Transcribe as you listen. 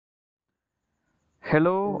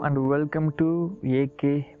Hello and welcome to AK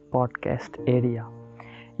podcast area.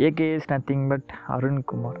 AK is nothing but Arun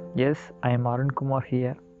Kumar. Yes, I am Arun Kumar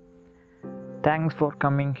here. Thanks for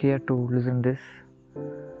coming here to listen this.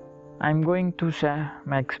 I'm going to share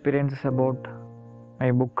my experiences about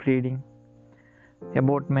my book reading,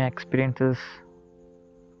 about my experiences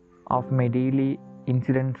of my daily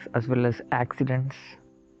incidents as well as accidents.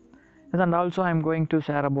 And also I'm going to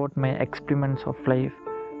share about my experiments of life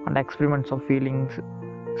and experiments of feelings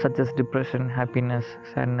such as depression, happiness,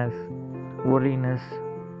 sadness, worriness,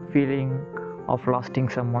 feeling of losing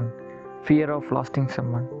someone, fear of losing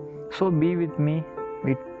someone. So be with me.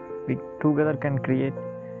 We together can create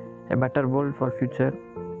a better world for future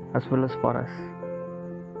as well as for us.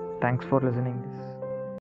 Thanks for listening this.